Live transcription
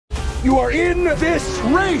You are in this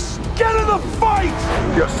race! Get in the fight!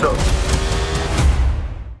 Yes, sir.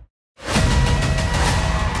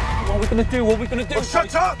 What are we gonna do? What are we gonna do? Oh,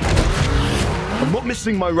 shut up! I'm not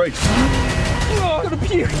missing my race. Oh, I'm gonna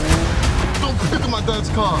puke. Don't pick up my dad's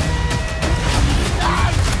car.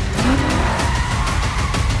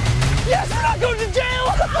 Yes, we're not going to jail!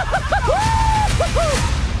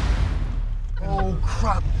 Oh,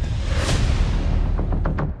 crap.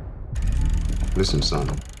 Listen, son.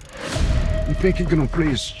 You think you're gonna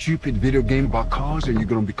play a stupid video game about cars and you're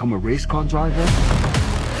gonna become a race car driver?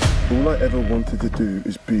 All I ever wanted to do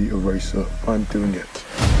is be a racer. I'm doing it.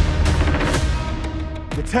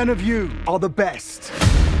 The 10 of you are the best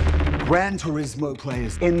Gran Turismo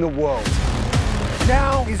players in the world.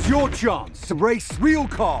 Now is your chance to race real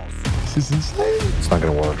cars. This is insane. It's not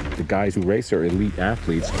gonna work. The guys who race are elite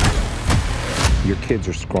athletes. Your kids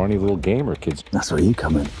are scrawny little gamer kids. That's where you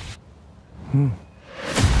come in.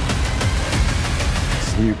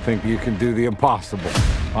 You think you can do the impossible.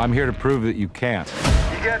 I'm here to prove that you can't.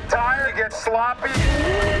 You get tired, you get sloppy, you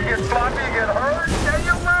get hurt, and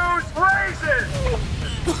you lose races!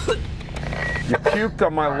 You puked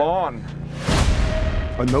on my lawn.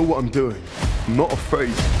 I know what I'm doing. I'm not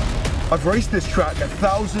afraid. I've raced this track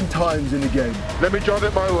 1,000 times in the game. Let me drive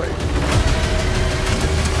it my way.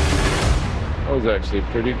 That was actually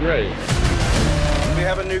pretty great. We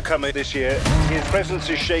have a newcomer this year. His presence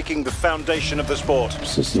is shaking the foundation of the sport.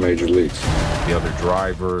 This is the major leagues. The other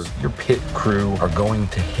drivers, your pit crew are going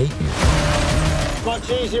to hate you. Much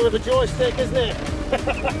easier with a joystick, isn't it?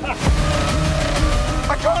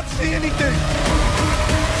 I can't see anything!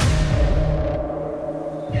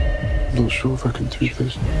 I'm not sure if I can do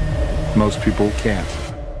this. Most people can't.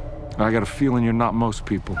 I got a feeling you're not most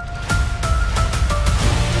people.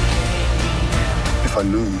 If I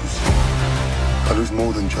lose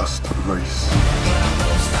more than just a race.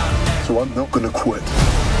 So I'm not gonna quit.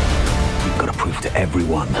 You've got to prove to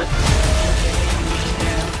everyone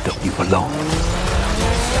that you belong.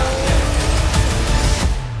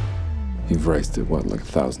 You've raced it, what, like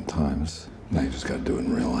 1,000 times? Now you just gotta do it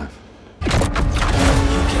in real life.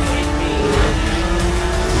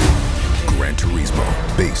 Gran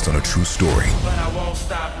Turismo, based on a true story. But I won't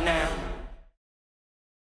stop now.